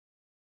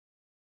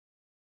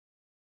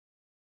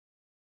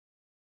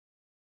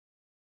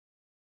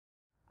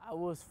I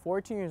was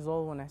 14 years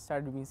old when I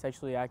started being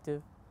sexually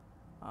active.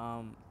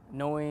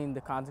 Knowing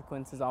the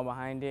consequences all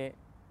behind it,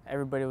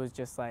 everybody was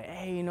just like,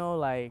 hey,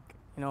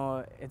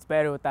 it's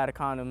better without a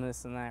condom,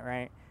 this and that,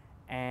 right?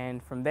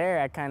 And from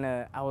there,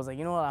 I was like,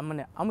 you know what, I'm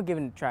gonna give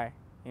it a try,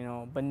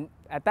 But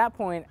at that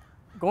point,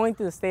 going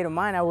through the state of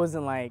mind, I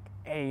wasn't like,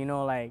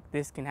 hey,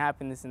 this can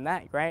happen, this and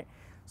that, right?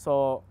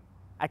 So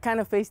I kind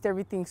of faced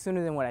everything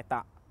sooner than what I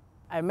thought.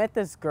 I met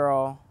this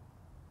girl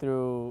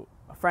through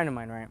a friend of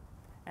mine, right?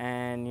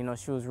 And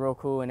she was real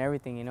cool and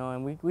everything,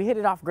 and we hit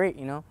it off great,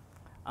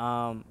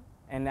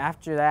 and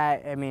after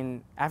that,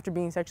 after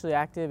being sexually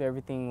active,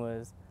 everything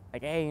was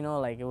like, hey,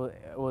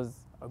 it was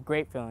a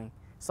great feeling.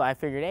 So I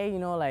figured, hey,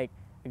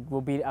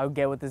 I'll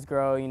get with this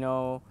girl,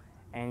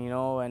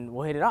 and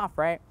we'll hit it off,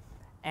 right?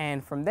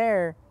 And from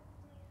there,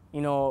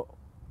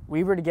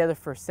 we were together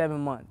for 7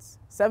 months.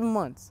 7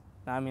 months.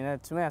 To me,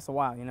 that's a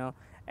while,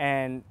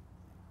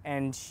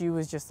 and she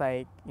was just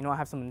like, I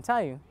have something to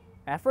tell you.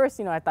 At first,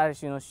 I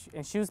thought,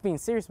 and she was being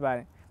serious about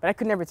it, but I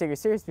could never take her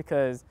serious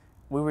because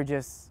we were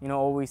just,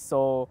 always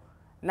so,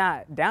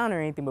 not down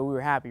or anything, but we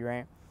were happy,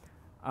 right?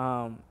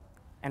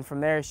 And from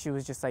there, she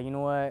was just like, you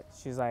know what?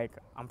 She's like,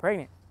 I'm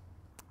pregnant.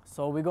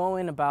 So we go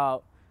in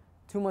about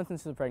 2 months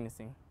into the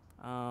pregnancy.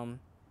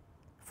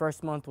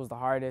 First month was the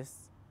hardest.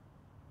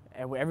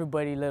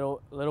 Everybody,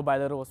 little by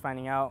little, was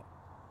finding out.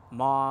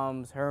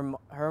 Moms,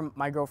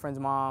 my girlfriend's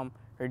mom,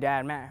 her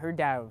dad,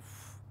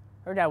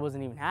 her dad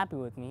wasn't even happy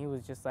with me. He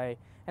was just like,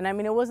 and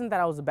it wasn't that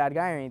I was a bad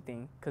guy or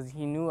anything, because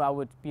he knew I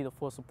would be the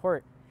full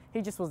support.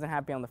 He just wasn't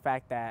happy on the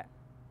fact that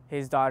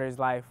his daughter's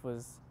life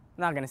was,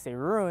 I'm not gonna say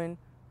ruined,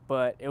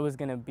 but it was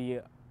gonna be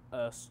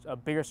a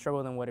bigger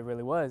struggle than what it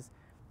really was.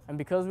 And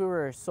because we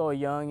were so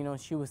young,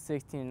 she was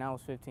 16 and I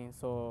was 15,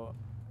 so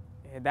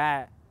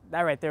that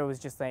right there was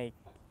just like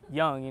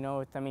young,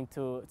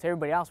 to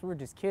everybody else, we were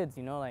just kids,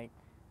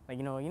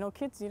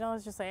 kids,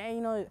 it's just like,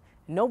 hey,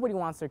 nobody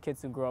wants their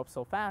kids to grow up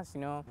so fast,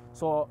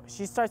 So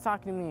she starts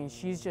talking to me and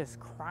she's just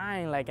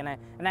crying,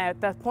 and I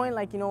at that point,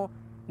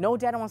 no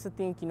dad wants to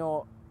think,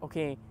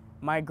 okay,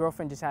 my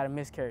girlfriend just had a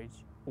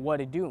miscarriage, what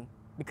to do?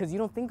 Because you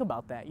don't think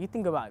about that. You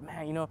think about,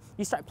 man,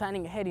 you start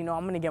planning ahead, I'm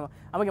gonna get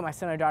my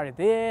son or daughter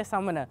this,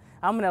 I'm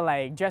gonna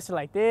like dress her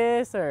like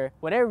this or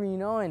whatever,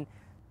 and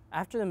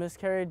after the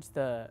miscarriage,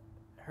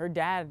 her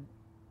dad,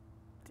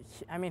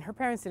 her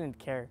parents didn't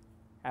care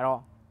at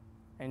all.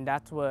 And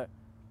that's what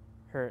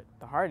hurt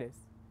the hardest.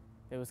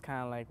 It was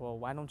kind of like, well,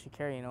 why don't you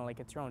care?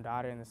 It's your own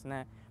daughter and this and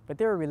that. But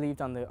they were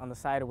relieved on the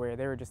side where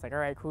they were just like, all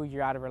right, cool,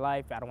 you're out of her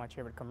life. I don't want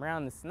you ever to come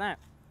around, this and that.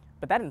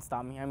 But that didn't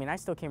stop me. I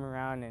still came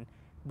around,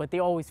 but they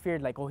always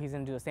feared like, oh, he's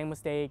gonna do the same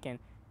mistake, and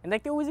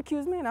like they always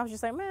accused me, and I was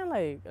just like, man,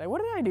 like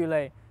what did I do?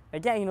 Like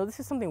yeah, this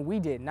is something we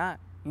did, not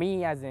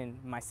me as in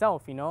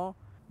myself.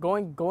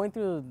 Going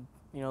through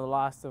the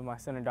loss of my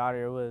son and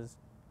daughter,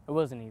 it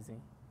wasn't easy.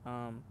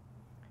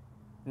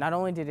 Not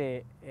only did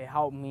it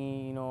help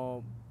me,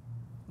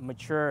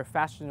 mature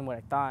faster than what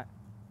I thought,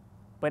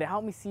 but it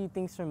helped me see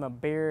things from a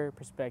bigger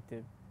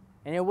perspective.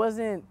 And it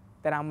wasn't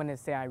that I'm gonna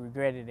say I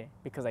regretted it,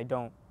 because I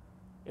don't.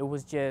 It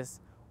was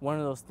just one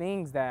of those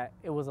things that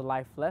it was a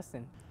life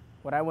lesson.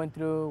 What I went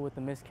through with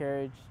the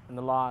miscarriage and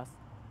the loss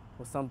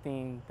was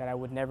something that I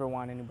would never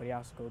want anybody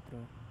else to go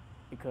through,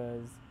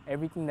 because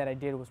everything that I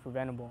did was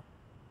preventable.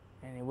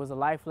 And it was a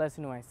life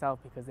lesson to myself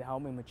because it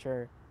helped me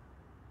mature.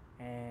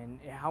 And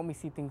it helped me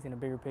see things in a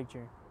bigger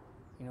picture.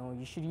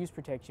 You should use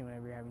protection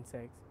whenever you're having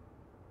sex.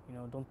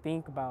 Don't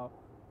think about,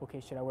 okay,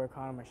 should I wear a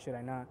condom or should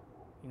I not?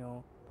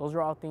 Those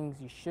are all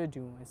things you should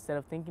do. Instead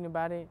of thinking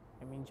about it,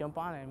 jump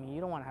on it. You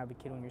don't want to have a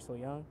kid when you're so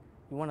young.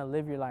 You want to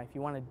live your life.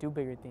 You want to do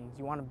bigger things.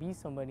 You want to be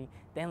somebody,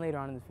 then later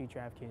on in the future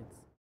have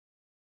kids.